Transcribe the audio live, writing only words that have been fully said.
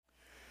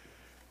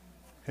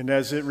And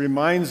as it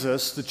reminds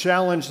us, the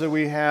challenge that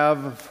we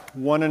have of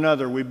one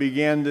another, we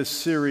began this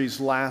series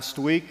last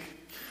week,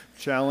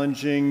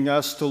 challenging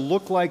us to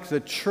look like the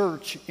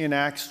church in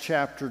Acts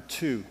chapter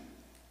 2.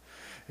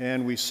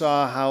 And we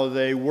saw how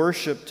they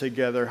worshiped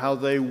together, how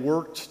they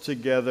worked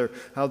together,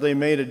 how they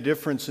made a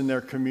difference in their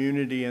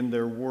community and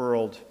their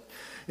world.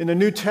 In the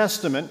New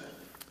Testament,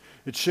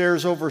 it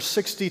shares over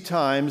 60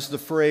 times the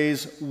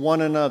phrase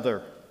one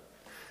another.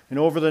 And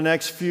over the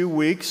next few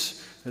weeks,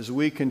 as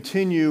we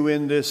continue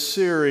in this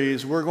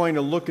series, we're going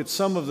to look at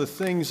some of the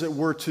things that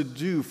we're to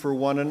do for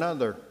one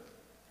another.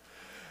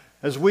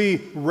 As we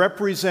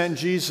represent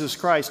Jesus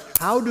Christ,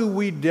 how do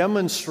we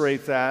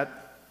demonstrate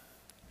that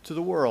to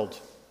the world?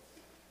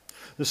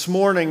 This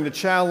morning, the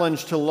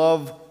challenge to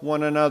love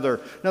one another.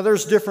 Now,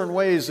 there's different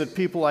ways that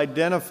people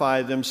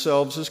identify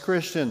themselves as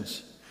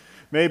Christians.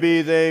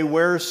 Maybe they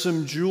wear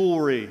some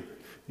jewelry.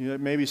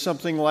 Maybe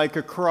something like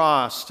a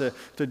cross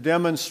to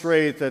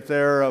demonstrate that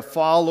they're a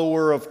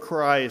follower of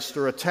Christ,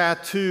 or a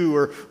tattoo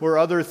or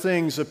other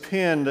things, a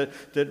pin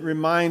that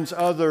reminds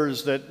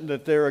others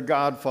that they're a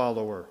God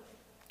follower.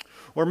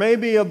 Or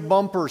maybe a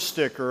bumper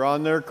sticker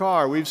on their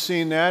car. We've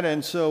seen that.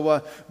 And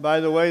so, by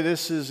the way,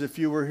 this is, if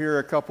you were here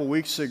a couple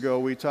weeks ago,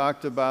 we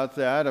talked about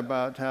that,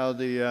 about how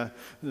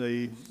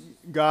the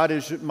God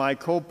is my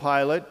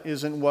co-pilot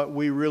isn't what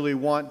we really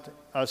want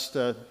us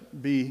to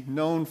be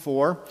known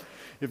for.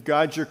 If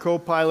God's your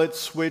co-pilot,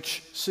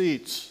 switch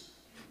seats.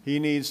 He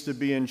needs to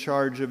be in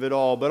charge of it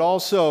all. But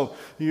also,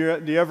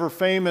 the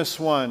ever-famous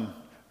one,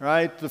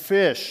 right? The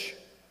fish.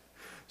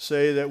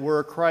 Say that we're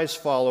a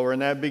Christ follower,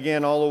 and that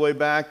began all the way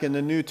back in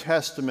the New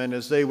Testament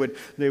as they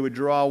would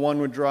draw, one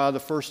would draw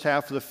the first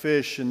half of the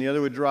fish, and the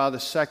other would draw the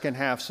second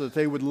half, so that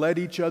they would let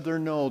each other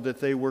know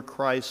that they were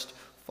Christ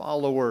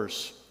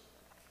followers.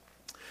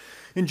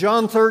 In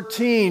John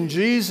 13,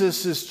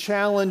 Jesus is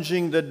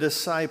challenging the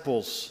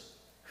disciples.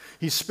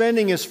 He's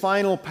spending his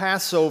final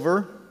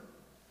Passover.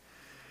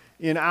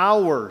 In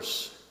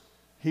hours,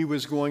 he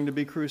was going to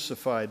be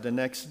crucified. The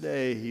next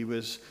day, he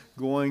was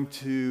going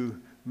to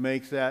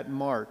make that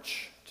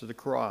march to the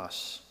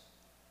cross.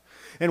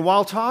 And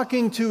while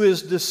talking to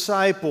his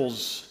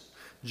disciples,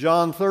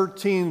 John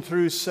 13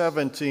 through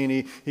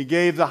 17, he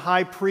gave the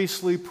high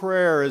priestly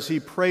prayer as he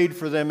prayed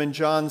for them in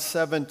John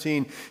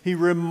 17. He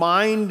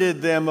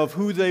reminded them of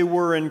who they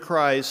were in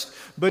Christ,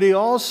 but he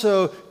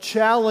also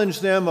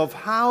challenged them of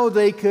how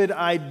they could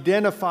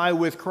identify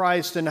with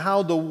Christ and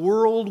how the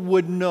world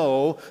would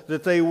know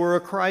that they were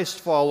a Christ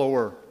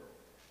follower.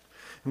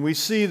 And we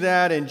see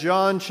that in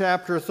John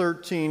chapter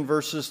 13,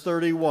 verses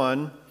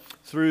 31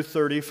 through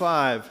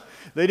 35.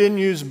 They didn't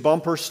use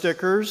bumper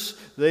stickers.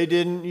 They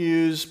didn't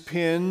use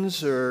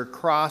pins or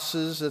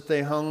crosses that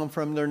they hung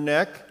from their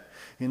neck.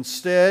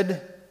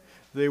 Instead,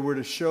 they were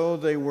to show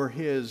they were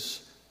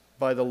His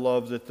by the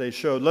love that they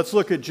showed. Let's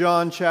look at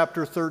John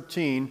chapter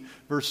 13,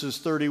 verses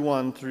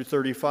 31 through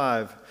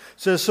 35. It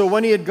says, "So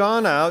when he had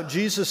gone out,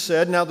 Jesus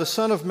said, 'Now the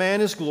Son of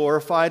Man is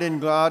glorified,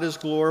 and God is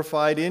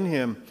glorified in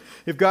him.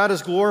 If God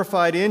is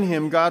glorified in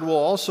him, God will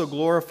also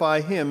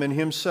glorify him in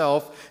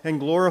himself and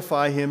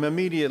glorify him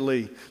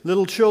immediately.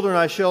 Little children,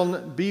 I shall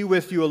be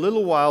with you a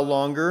little while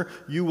longer.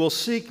 You will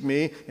seek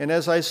me, and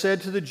as I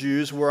said to the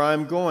Jews, where I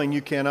am going,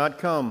 you cannot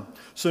come.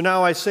 So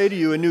now I say to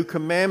you, a new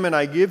commandment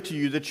I give to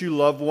you, that you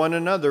love one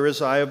another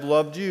as I have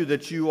loved you,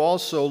 that you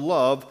also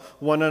love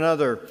one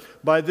another.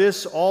 By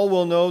this all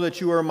will know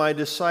that you are my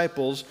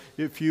disciples,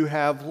 if you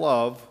have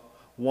love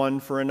one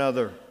for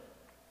another.'"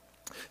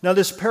 Now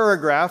this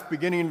paragraph,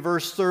 beginning in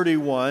verse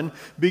 31,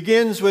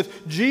 begins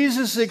with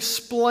Jesus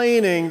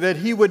explaining that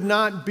he would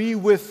not be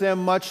with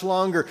them much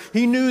longer.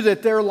 He knew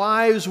that their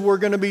lives were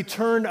going to be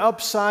turned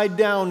upside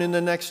down in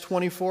the next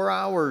 24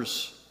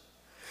 hours.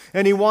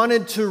 And he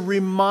wanted to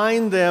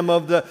remind them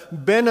of the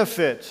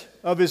benefit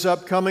of his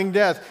upcoming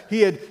death.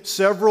 He had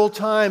several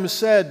times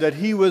said that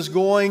he was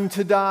going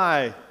to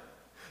die.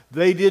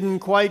 They didn't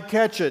quite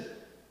catch it.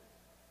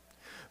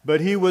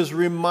 But he was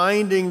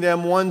reminding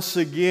them once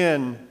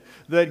again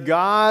that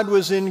God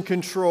was in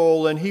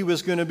control and he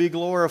was going to be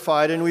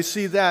glorified. And we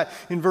see that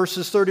in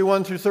verses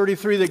 31 through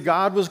 33, that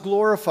God was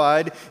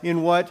glorified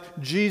in what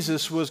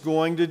Jesus was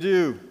going to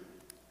do.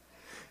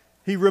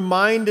 He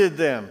reminded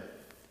them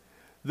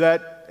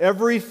that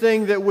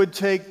everything that would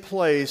take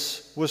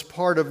place was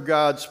part of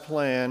God's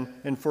plan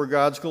and for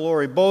God's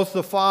glory. Both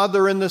the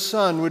Father and the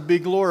Son would be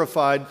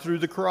glorified through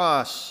the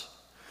cross.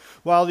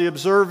 While the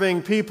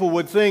observing people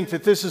would think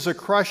that this is a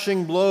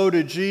crushing blow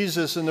to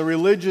Jesus and the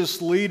religious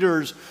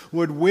leaders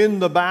would win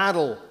the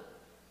battle,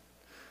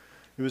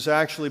 it was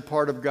actually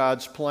part of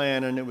God's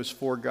plan and it was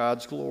for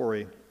God's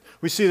glory.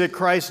 We see that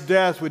Christ's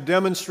death would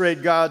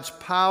demonstrate God's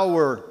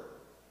power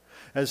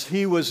as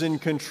he was in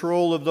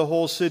control of the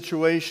whole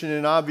situation,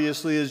 and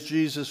obviously as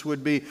Jesus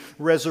would be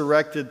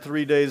resurrected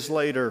 3 days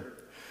later.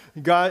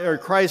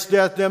 Christ's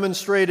death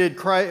demonstrated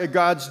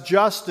God's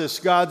justice,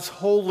 God's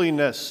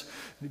holiness.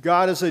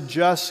 God is a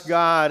just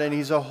God and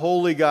He's a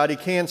holy God. He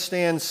can't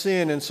stand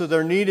sin, and so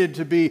there needed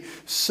to be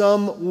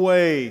some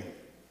way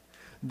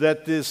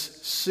that this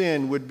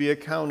sin would be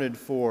accounted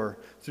for,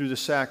 through the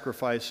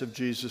sacrifice of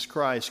Jesus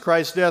Christ.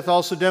 Christ's death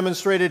also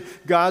demonstrated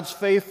God's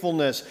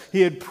faithfulness. He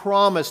had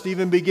promised,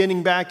 even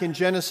beginning back in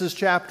Genesis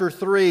chapter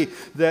 3,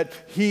 that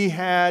He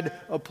had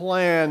a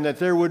plan, that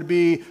there would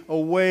be a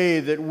way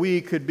that we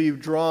could be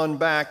drawn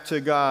back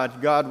to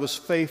God. God was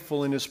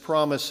faithful in His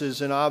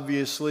promises, and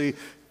obviously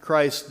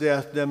Christ's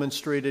death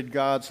demonstrated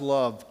God's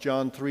love.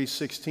 John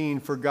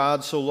 3:16, "For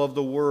God so loved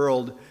the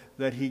world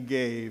that He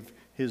gave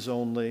His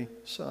only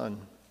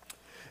Son."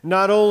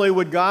 Not only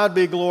would God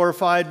be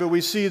glorified, but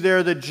we see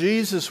there that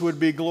Jesus would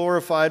be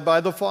glorified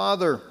by the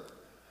Father.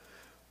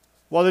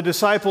 While the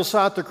disciples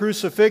thought the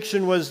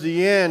crucifixion was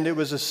the end, it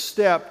was a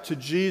step to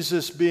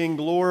Jesus being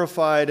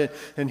glorified,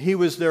 and He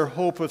was their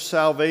hope of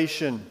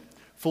salvation.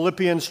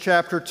 Philippians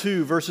chapter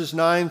 2, verses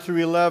 9 through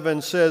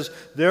 11 says,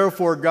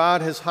 "Therefore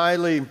God has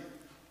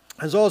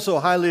also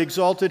highly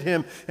exalted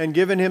Him and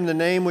given Him the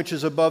name which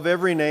is above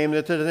every name,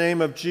 that to the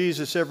name of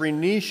Jesus every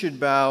knee should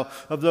bow,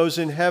 of those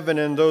in heaven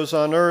and those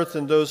on earth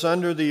and those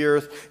under the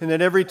earth, and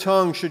that every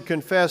tongue should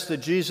confess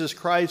that Jesus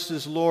Christ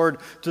is Lord,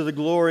 to the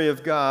glory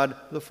of God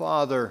the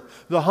Father."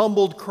 The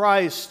humbled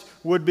Christ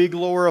would be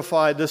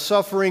glorified. The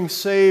suffering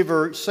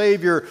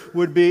Savior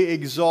would be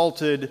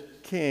exalted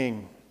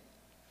King.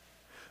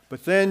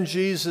 But then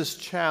Jesus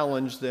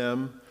challenged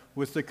them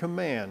with a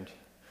command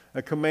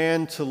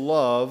to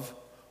love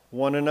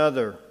one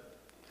another.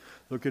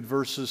 Look at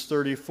verses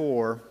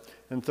 34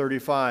 and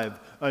 35.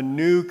 "A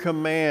new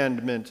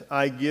commandment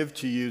I give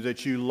to you,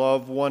 that you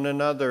love one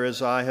another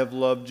as I have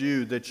loved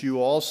you, that you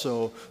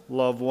also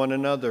love one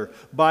another.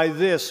 By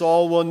this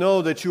all will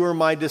know that you are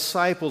my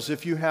disciples,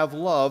 if you have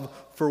love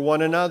for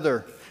one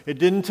another." It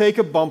didn't take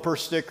a bumper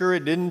sticker.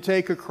 It didn't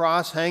take a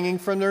cross hanging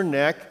from their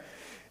neck.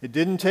 It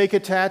didn't take a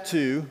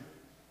tattoo.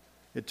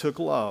 It took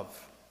love,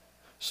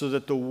 so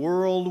that the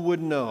world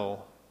would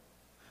know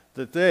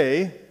that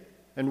they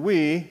and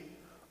we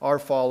are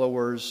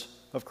followers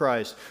of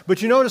Christ.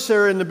 But you notice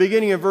there in the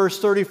beginning of verse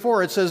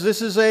 34, it says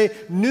this is a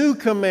new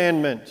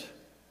commandment.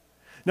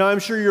 Now, I'm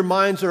sure your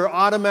minds are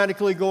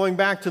automatically going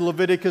back to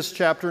Leviticus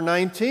chapter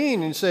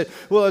 19. And you said,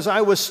 well, as I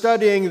was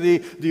studying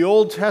the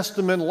Old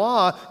Testament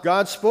law,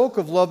 God spoke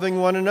of loving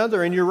one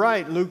another. And you're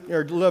right.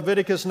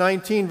 Leviticus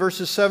 19,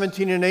 verses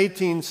 17 and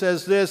 18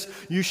 says this,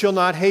 "You shall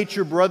not hate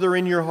your brother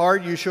in your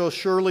heart. You shall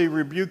surely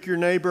rebuke your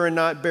neighbor and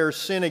not bear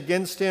sin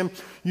against him.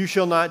 You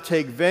shall not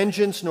take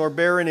vengeance nor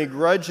bear any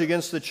grudge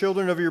against the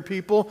children of your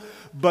people,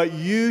 but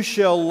you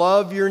shall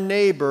love your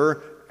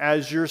neighbor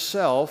as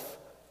yourself.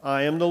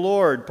 I am the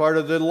Lord," part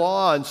of the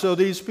law. And so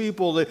these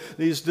people,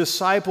 these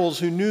disciples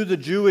who knew the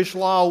Jewish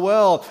law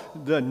well,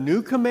 the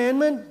new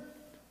commandment?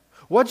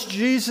 What's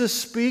Jesus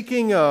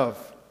speaking of?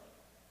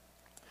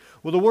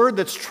 Well, the word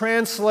that's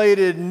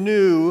translated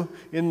new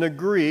in the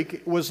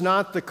Greek was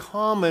not the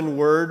common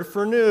word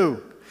for new.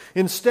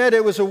 Instead,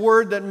 it was a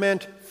word that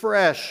meant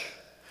fresh.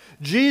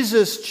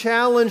 Jesus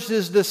challenged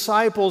His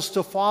disciples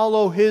to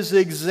follow His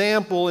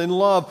example in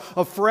love,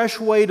 a fresh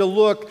way to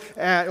look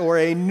at, or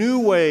a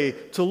new way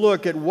to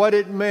look at what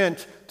it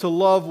meant to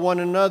love one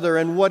another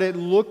and what it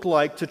looked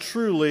like to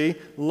truly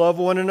love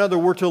one another.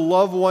 We're to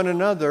love one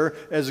another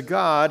as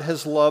God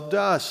has loved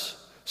us.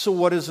 So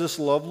what does this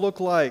love look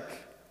like?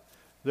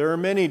 There are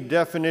many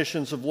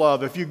definitions of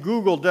love. If you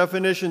Google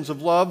definitions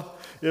of love,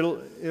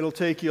 it'll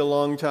take you a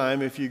long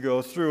time if you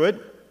go through it.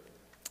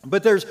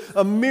 But there's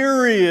a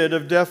myriad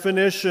of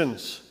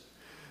definitions.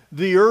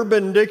 The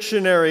Urban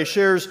Dictionary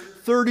shares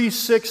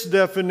 36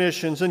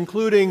 definitions,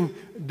 including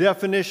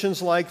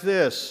definitions like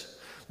this.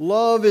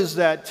 Love is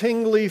that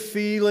tingly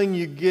feeling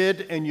you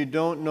get and you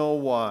don't know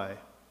why.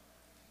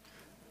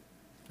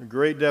 A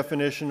great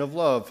definition of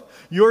love.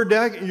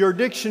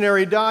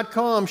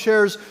 Yourdictionary.com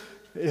shares,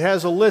 it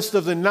has a list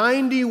of the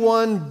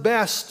 91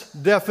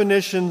 best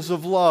definitions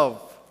of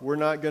love. We're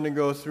not going to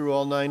go through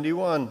all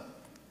 91.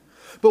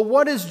 But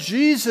what is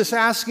Jesus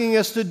asking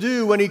us to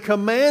do when He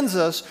commands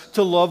us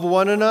to love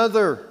one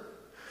another?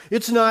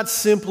 It's not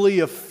simply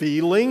a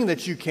feeling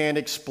that you can't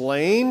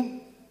explain.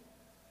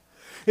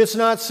 It's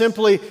not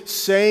simply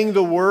saying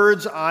the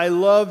words, "I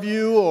love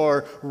you,"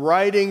 or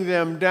writing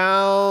them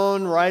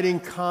down, writing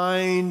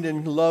kind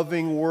and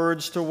loving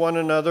words to one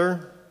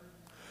another.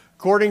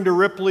 According to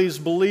Ripley's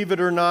Believe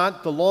It or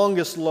Not, the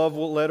longest love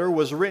letter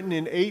was written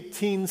in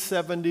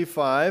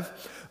 1875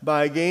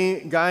 by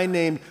a guy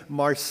named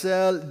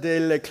Marcel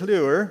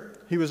Deleclure.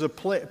 He was a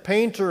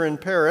painter in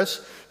Paris,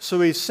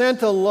 so he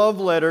sent a love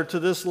letter to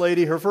this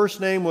lady. Her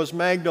first name was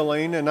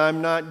Magdalene, and I'm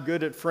not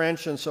good at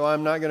French, and so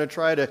I'm not going to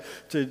try to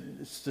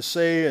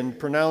say and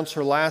pronounce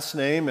her last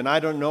name, and I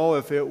don't know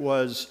if it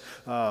was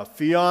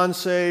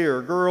fiancé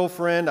or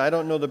girlfriend. I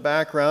don't know the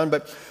background,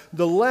 but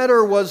the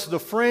letter was the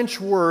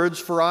French words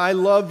for "I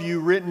love you"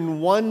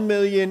 written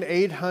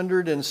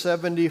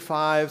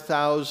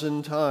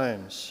 1,875,000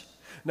 times.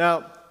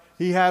 Now,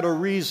 he had a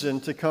reason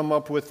to come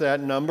up with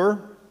that number.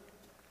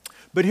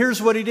 But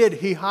here's what he did.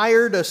 He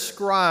hired a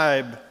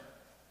scribe.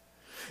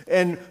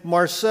 And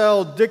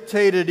Marcel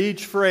dictated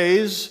each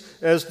phrase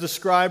as the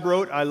scribe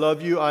wrote, I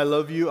love you, I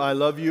love you, I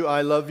love you,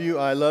 I love you,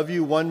 I love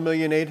you,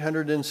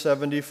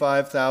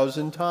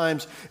 1,875,000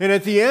 times. And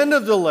at the end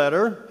of the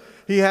letter,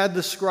 he had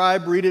the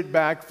scribe read it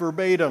back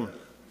verbatim.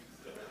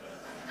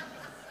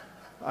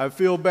 I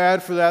feel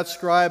bad for that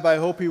scribe. I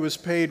hope he was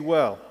paid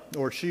well,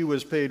 or she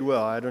was paid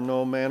well. I don't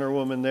know, man or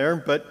woman there.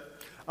 But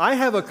I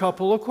have a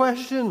couple of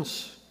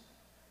questions.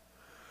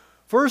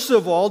 First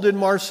of all, did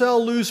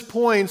Marcel lose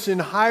points in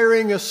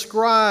hiring a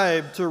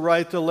scribe to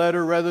write the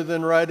letter rather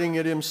than writing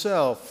it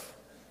himself?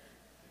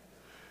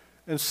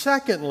 And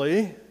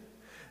secondly,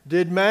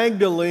 did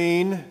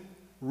Magdalene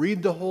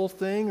read the whole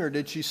thing, or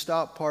did she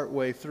stop part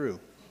way through?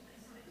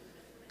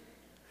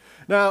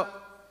 Now,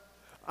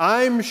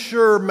 I'm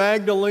sure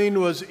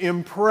Magdalene was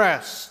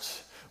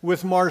impressed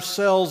with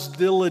Marcel's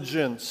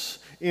diligence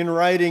in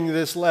writing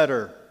this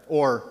letter,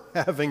 or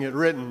having it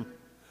written,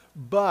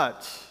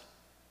 but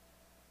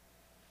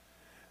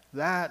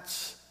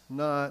that's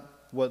not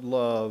what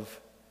love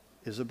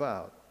is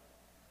about.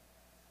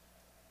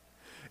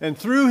 And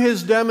through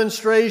his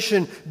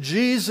demonstration,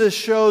 Jesus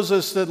shows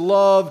us that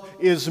love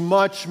is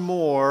much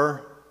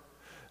more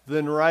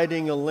than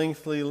writing a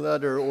lengthy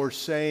letter or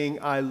saying,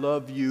 I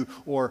love you,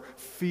 or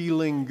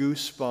feeling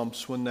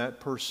goosebumps when that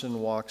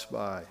person walks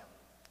by.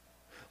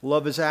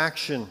 Love is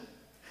action.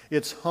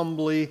 It's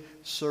humbly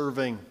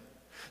serving.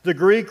 The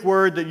Greek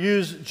word that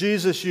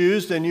Jesus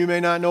used, and you may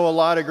not know a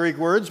lot of Greek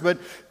words, but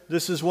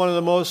this is one of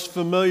the most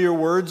familiar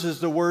words, is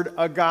the word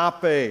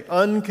agape,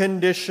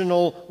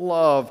 unconditional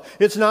love.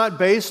 It's not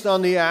based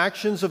on the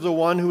actions of the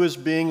one who is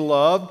being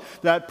loved.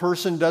 That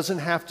person doesn't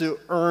have to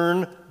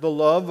earn the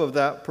love of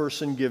that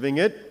person giving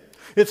it.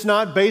 It's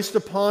not based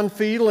upon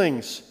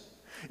feelings.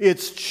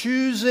 It's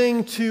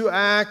choosing to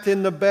act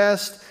in the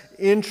best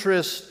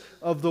interest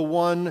of the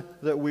one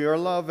that we are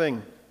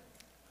loving.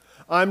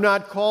 I'm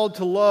not called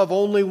to love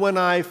only when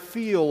I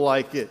feel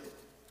like it.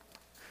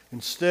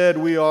 Instead,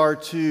 we are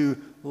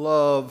to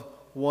love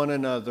one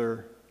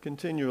another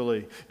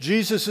continually.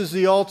 Jesus is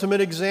the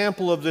ultimate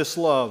example of this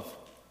love,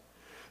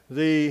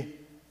 the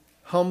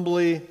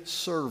humbly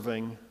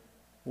serving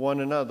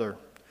one another.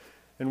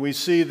 And we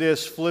see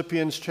this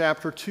Philippians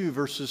chapter 2,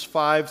 verses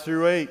 5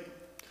 through 8.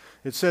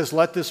 It says,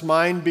 let this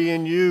mind be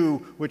in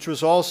you, which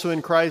was also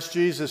in Christ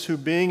Jesus, who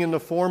being in the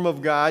form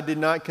of God did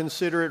not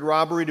consider it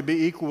robbery to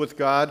be equal with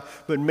God,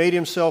 but made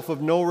himself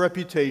of no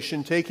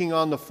reputation, taking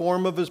on the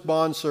form of his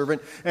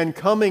bondservant, and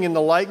coming in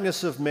the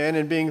likeness of men,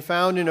 and being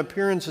found in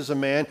appearance as a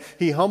man,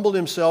 he humbled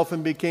himself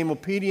and became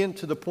obedient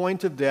to the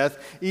point of death,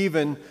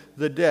 even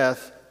the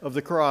death of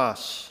the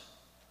cross.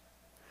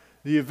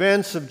 The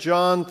events of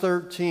John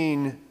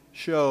 13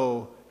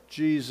 show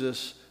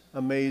Jesus'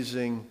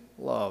 amazing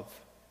love.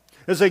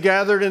 As they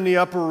gathered in the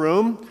upper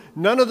room,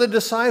 none of the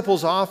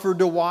disciples offered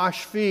to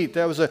wash feet.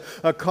 That was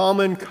a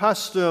common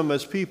custom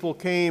as people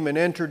came and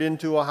entered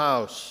into a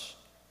house.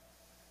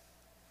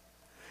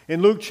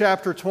 In Luke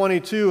chapter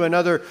 22,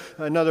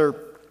 another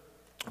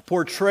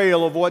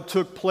portrayal of what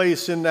took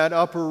place in that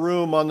upper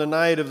room on the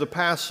night of the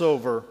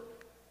Passover,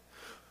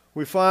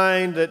 we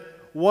find that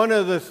one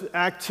of the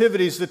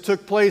activities that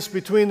took place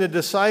between the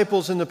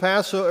disciples and the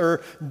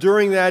Passover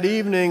during that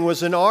evening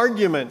was an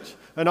argument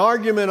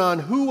on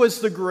who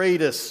was the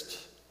greatest.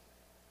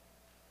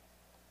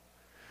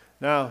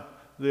 Now,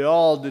 they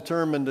all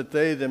determined that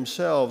they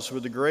themselves were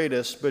the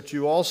greatest, but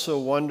you also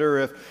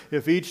wonder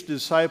if each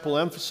disciple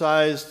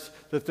emphasized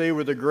that they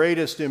were the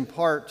greatest in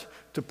part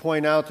to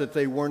point out that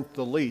they weren't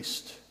the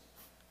least,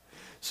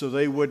 so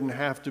they wouldn't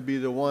have to be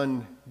the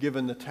one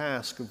given the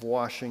task of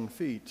washing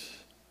feet.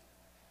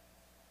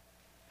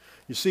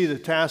 You see, the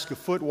task of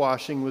foot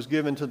washing was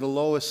given to the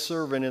lowest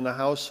servant in the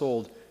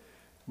household.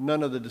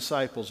 None of the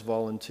disciples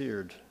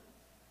volunteered.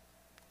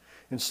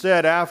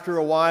 Instead, after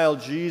a while,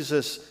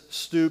 Jesus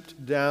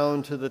stooped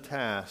down to the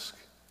task,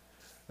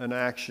 an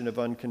action of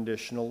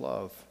unconditional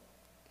love.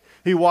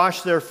 He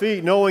washed their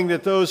feet, knowing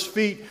that those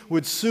feet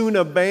would soon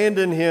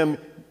abandon him,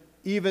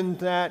 even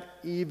that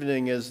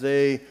evening as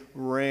they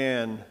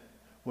ran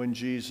when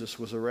Jesus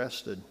was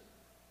arrested.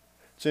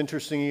 It's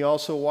interesting, he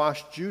also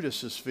washed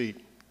Judas's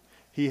feet.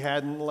 He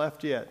hadn't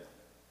left yet.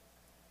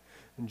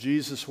 And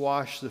Jesus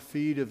washed the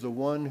feet of the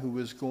one who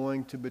was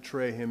going to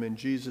betray him, and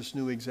Jesus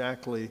knew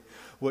exactly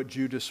what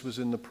Judas was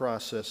in the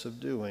process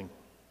of doing.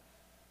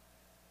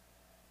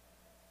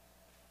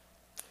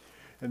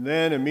 And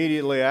then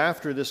immediately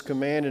after this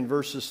command in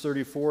verses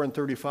 34 and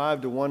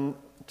 35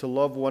 to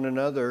love one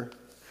another,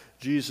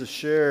 Jesus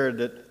shared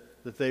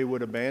that they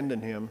would abandon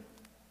him.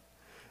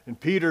 And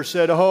Peter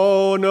said,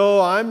 "Oh, no,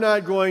 I'm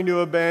not going to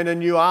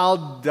abandon you.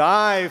 I'll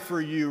die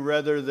for you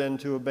rather than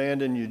to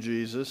abandon you,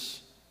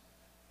 Jesus."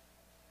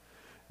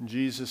 And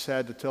Jesus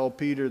had to tell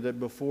Peter that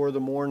before the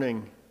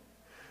morning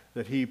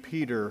that he,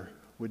 Peter,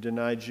 would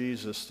deny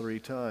Jesus 3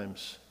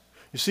 times.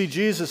 You see,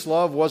 Jesus'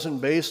 love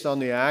wasn't based on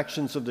the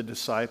actions of the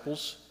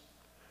disciples,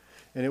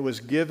 and it was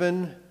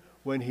given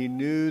when he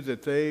knew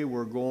that they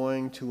were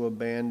going to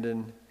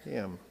abandon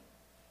him.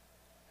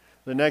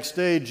 The next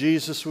day,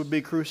 Jesus would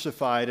be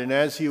crucified, and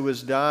as he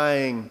was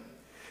dying,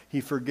 He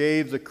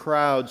forgave the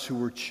crowds who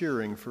were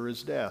cheering for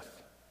his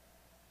death.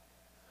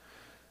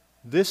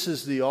 This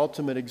is the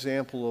ultimate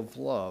example of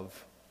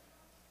love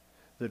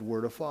that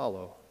we're to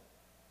follow.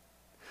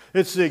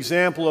 It's the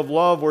example of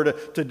love we're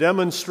to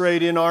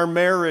demonstrate in our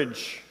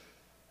marriage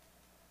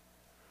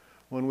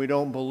when we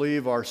don't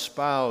believe our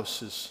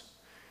spouse is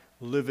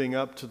living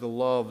up to the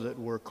love that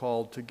we're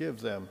called to give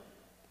them.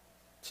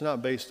 It's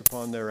not based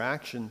upon their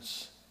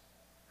actions.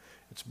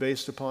 It's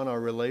based upon our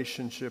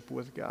relationship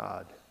with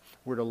God.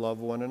 We're to love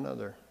one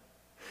another.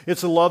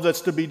 It's a love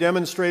that's to be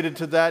demonstrated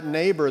to that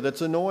neighbor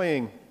that's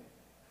annoying,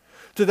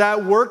 to that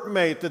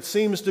workmate that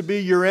seems to be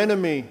your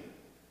enemy,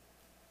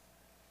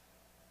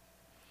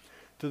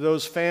 to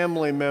those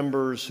family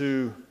members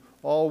who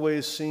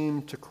always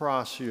seem to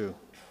cross you.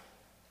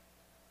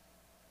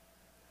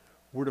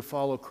 We're to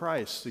follow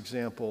Christ's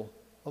example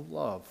of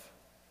love.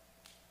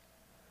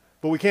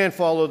 But we can't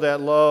follow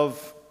that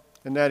love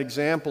and that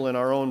example in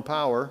our own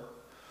power.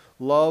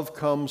 Love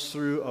comes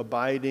through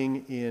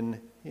abiding in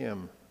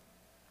Him.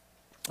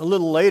 A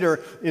little later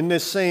in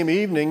this same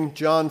evening,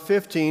 John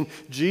 15,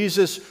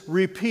 Jesus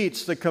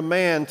repeats the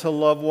command to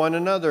love one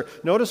another.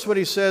 Notice what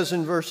He says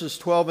in verses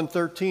 12 and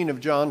 13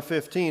 of John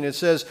 15. It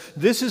says,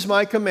 "This is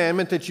my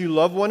commandment, that you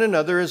love one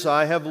another as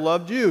I have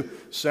loved you."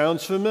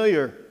 Sounds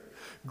familiar.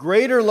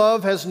 "Greater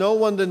love has no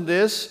one than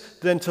this,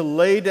 than to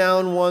lay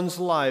down one's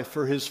life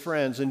for his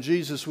friends." And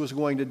Jesus was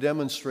going to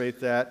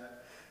demonstrate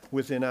that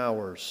within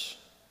hours.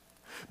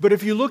 But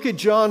if you look at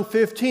John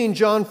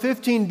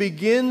 15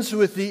 begins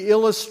with the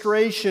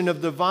illustration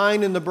of the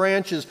vine and the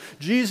branches.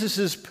 Jesus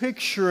is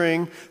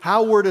picturing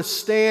how we're to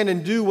stand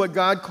and do what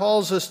God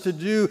calls us to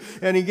do.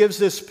 And He gives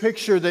this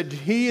picture that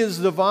He is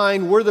the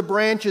vine, we're the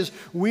branches.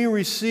 We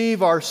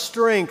receive our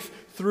strength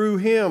through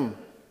Him.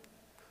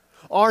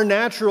 Our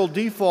natural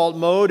default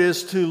mode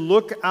is to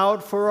look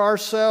out for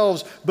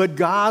ourselves, but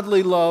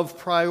godly love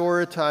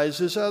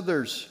prioritizes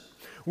others.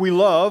 We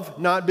love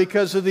not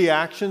because of the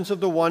actions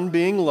of the one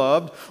being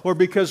loved or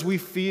because we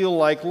feel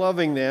like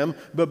loving them,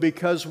 but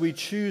because we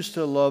choose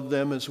to love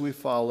them as we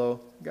follow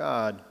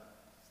God.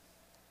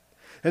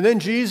 And then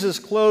Jesus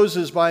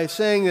closes by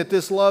saying that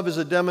this love is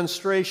a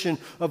demonstration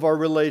of our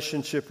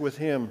relationship with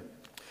Him.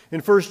 In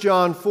 1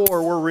 John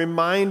 4, we're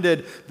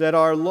reminded that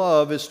our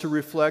love is to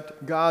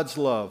reflect God's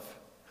love.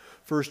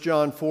 1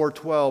 John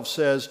 4:12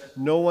 says,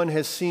 "No one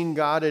has seen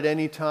God at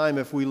any time.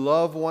 If we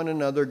love one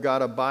another,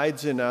 God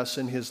abides in us,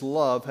 and His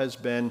love has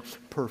been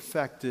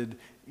perfected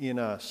in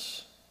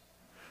us."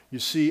 You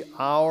see,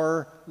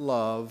 our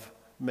love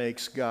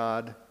makes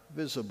God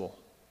visible.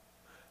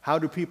 How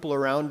do people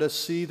around us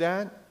see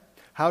that?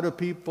 How do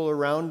people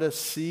around us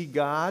see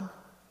God?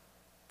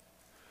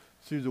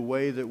 Through the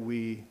way that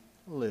we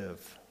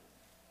live.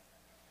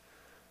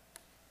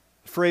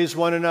 The phrase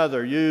 "one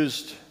another"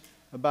 used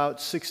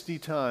about 60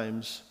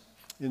 times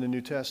in the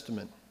New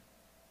Testament.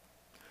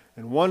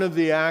 And one of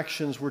the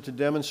actions we're to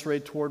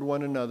demonstrate toward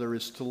one another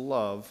is to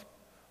love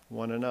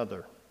one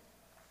another.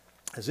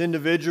 As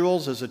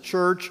individuals, as a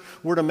church,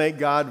 we're to make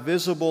God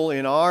visible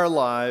in our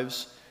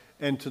lives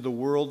and to the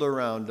world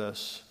around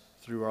us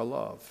through our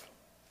love.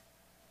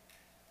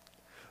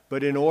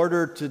 But in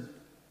order to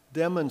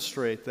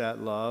demonstrate that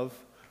love,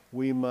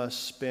 we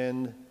must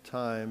spend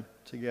time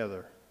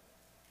together.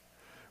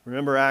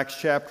 Remember Acts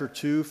chapter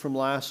 2 from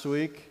last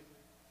week?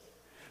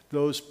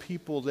 Those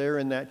people there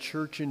in that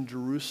church in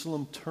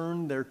Jerusalem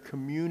turned their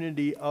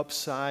community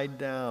upside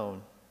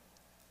down.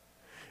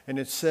 And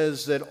it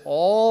says that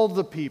all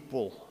the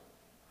people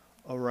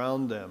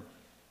around them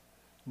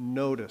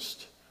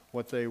noticed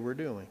what they were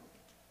doing.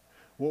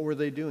 What were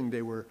they doing?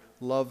 They were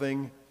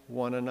loving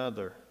one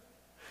another.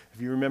 If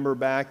you remember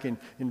back in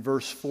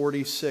verse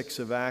 46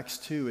 of Acts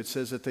 2, it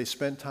says that they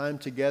spent time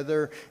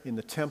together in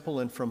the temple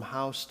and from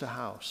house to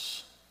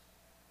house.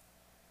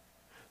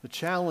 The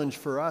challenge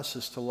for us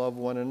is to love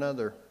one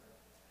another.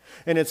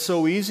 And it's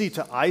so easy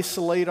to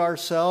isolate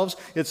ourselves.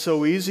 It's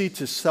so easy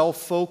to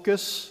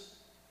self-focus.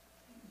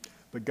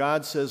 But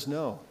God says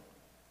no.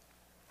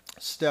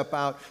 Step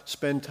out,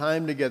 spend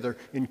time together,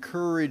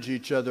 encourage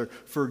each other,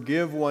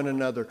 forgive one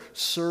another,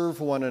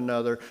 serve one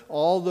another.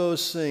 All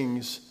those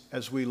things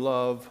as we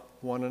love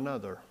one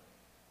another.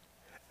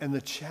 And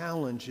the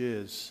challenge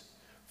is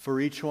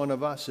for each one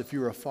of us, if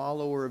you're a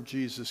follower of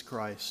Jesus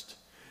Christ,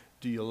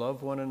 do you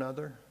love one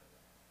another?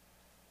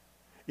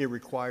 It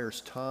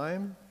requires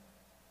time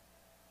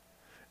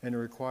and it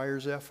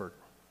requires effort.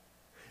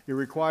 It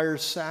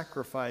requires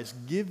sacrifice,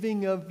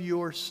 giving of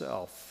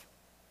yourself.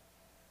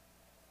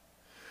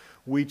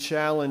 We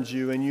challenge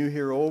you, and you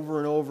hear over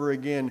and over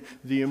again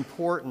the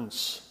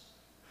importance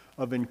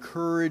of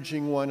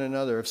encouraging one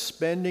another, of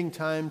spending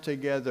time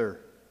together,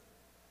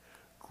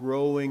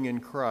 growing in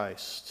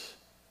Christ.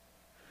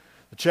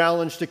 The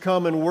challenge to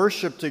come and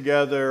worship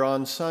together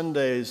on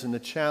Sundays, and the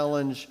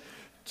challenge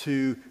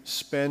to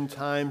spend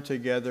time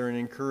together and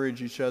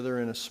encourage each other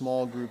in a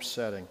small group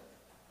setting.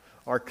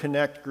 Our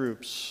Connect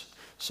groups,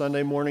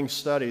 Sunday morning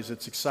studies,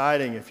 it's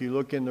exciting. If you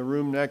look in the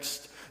room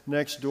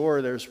next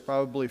door, there's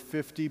probably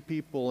 50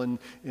 people in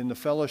the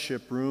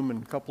fellowship room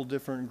and a couple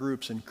different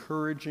groups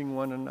encouraging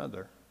one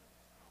another.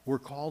 We're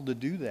called to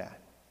do that.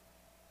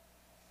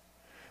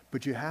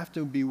 But you have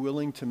to be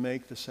willing to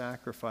make the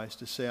sacrifice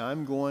to say,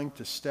 I'm going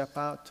to step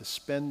out to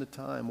spend the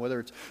time, whether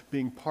it's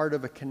being part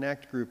of a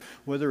connect group,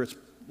 whether it's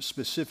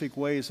specific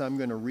ways I'm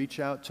going to reach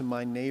out to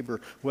my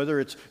neighbor, whether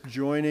it's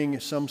joining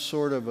some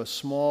sort of a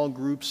small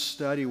group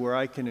study where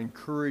I can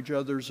encourage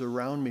others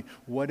around me,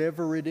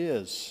 whatever it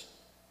is.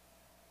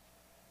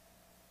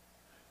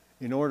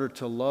 In order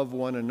to love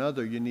one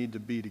another, you need to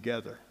be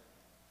together.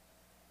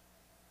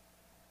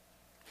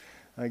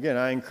 Again,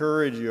 I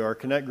encourage you, our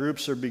Connect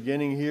groups are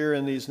beginning here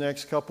in these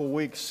next couple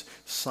weeks.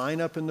 Sign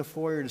up in the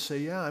foyer to say,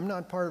 yeah, I'm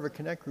not part of a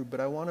Connect group, but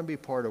I want to be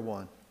part of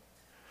one.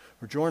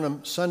 Or join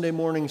a Sunday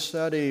morning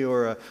study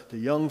or the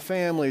young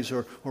families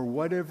or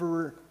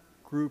whatever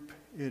group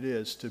it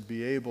is to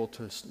be able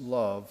to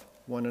love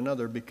one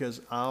another,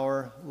 because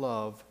our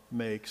love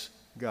makes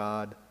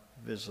God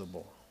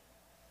visible.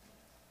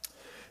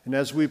 And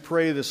as we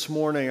pray this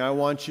morning, I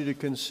want you to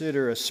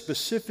consider a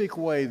specific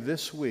way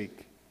this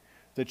week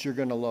that you're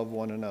going to love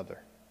one another.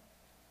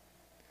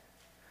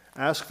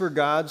 Ask for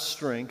God's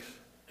strength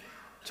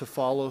to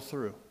follow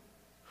through.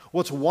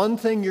 What's one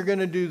thing you're going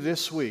to do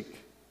this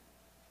week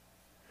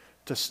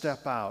to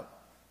step out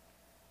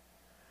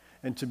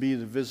and to be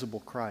the visible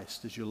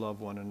Christ as you love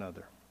one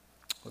another?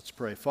 Let's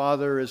pray.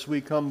 Father, as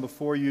we come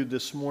before you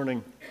this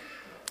morning,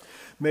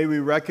 may we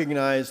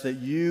recognize that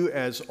you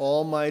as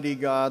Almighty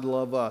God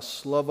love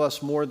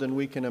us more than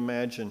we can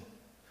imagine.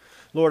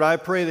 Lord, I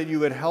pray that you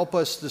would help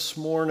us this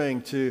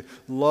morning to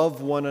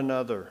love one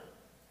another.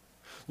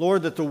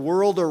 Lord, that the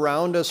world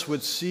around us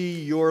would see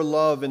your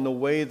love in the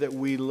way that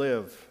we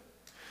live,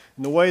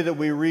 in the way that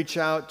we reach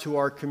out to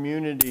our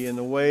community, in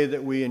the way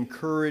that we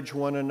encourage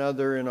one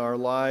another in our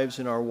lives,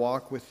 in our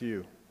walk with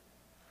you.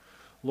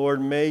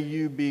 Lord, may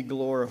you be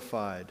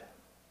glorified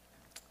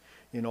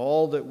in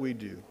all that we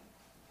do,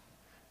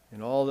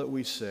 in all that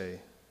we say.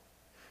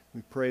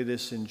 We pray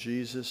this in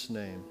Jesus'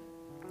 name.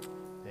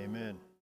 Amen.